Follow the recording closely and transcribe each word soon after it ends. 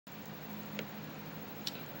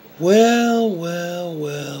Well.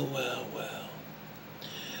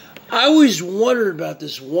 I always wondered about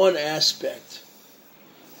this one aspect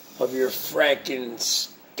of your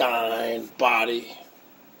Frankenstein body.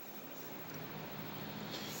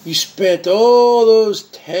 You spent all those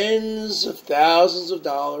tens of thousands of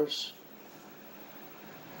dollars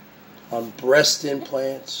on breast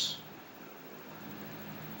implants,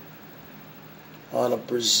 on a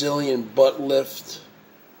Brazilian butt lift,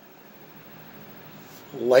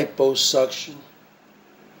 liposuction,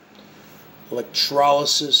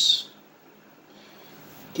 electrolysis,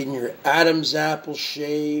 getting your Adam's apple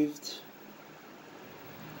shaved,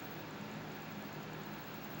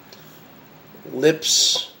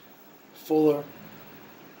 lips fuller,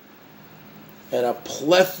 and a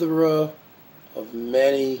plethora of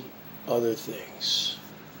many other things.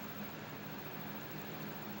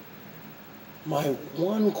 My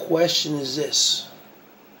one question is this.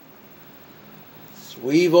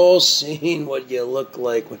 We've all seen what you look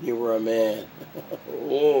like when you were a man.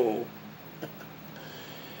 Whoa.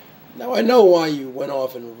 Now I know why you went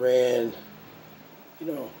off and ran,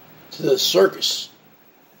 to the circus,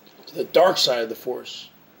 to the dark side of the force.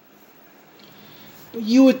 But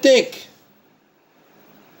you would think,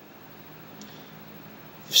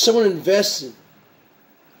 if someone invested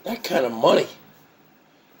that kind of money,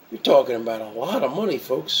 you're talking about a lot of money,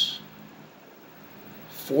 folks.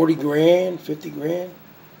 40 grand, 50 grand.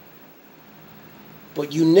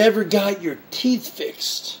 But you never got your teeth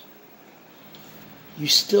fixed. You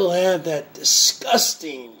still have that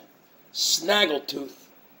disgusting snaggletooth.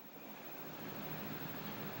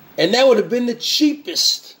 And that would have been the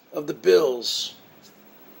cheapest of the bills.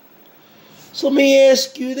 So let me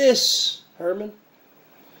ask you this, Herman.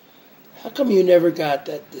 How come you never got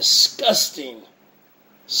that disgusting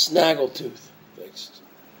snaggletooth fixed?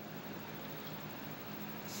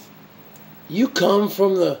 You come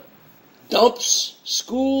from the dumps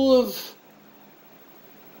school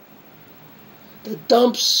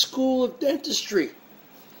of dentistry.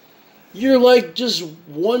 You're like just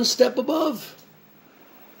one step above.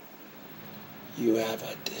 You have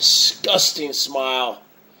a disgusting smile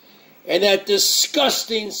and that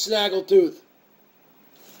disgusting snaggletooth.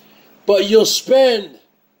 But you'll spend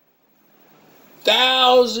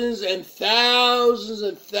thousands and thousands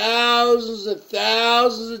and thousands and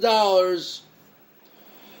thousands of dollars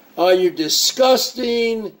on your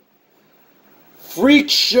disgusting freak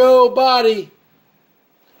show body,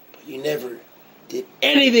 but you never did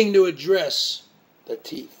anything to address the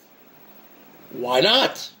teeth. Why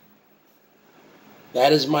not?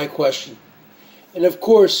 That is my question. And of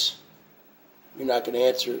course, you're not going to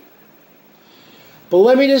answer it. But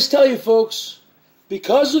let me just tell you, folks,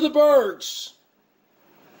 because of the BERGS,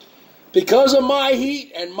 because of my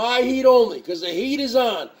heat and my heat only, because the heat is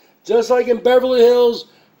on, just like in Beverly Hills,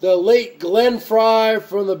 the late Glenn Fry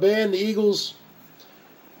from the band The Eagles,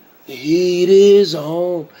 the heat is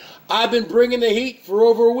on. I've been bringing the heat for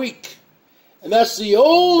over a week, and that's the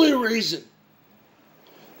only reason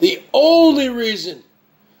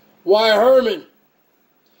why Herman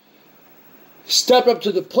stepped up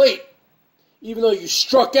to the plate, even though you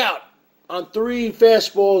struck out on 3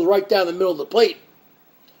 fastballs right down the middle of the plate.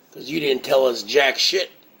 Because you didn't tell us jack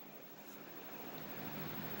shit.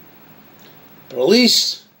 But at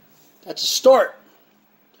least that's a start.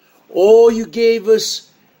 All you gave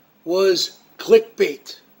us was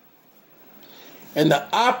clickbait. And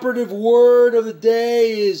the operative word of the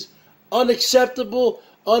day is unacceptable,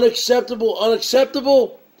 unacceptable,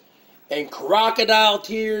 unacceptable. And crocodile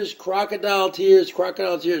tears, crocodile tears,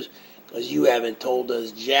 crocodile tears. Because you haven't told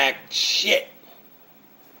us jack shit.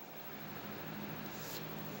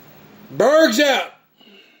 BERGS out.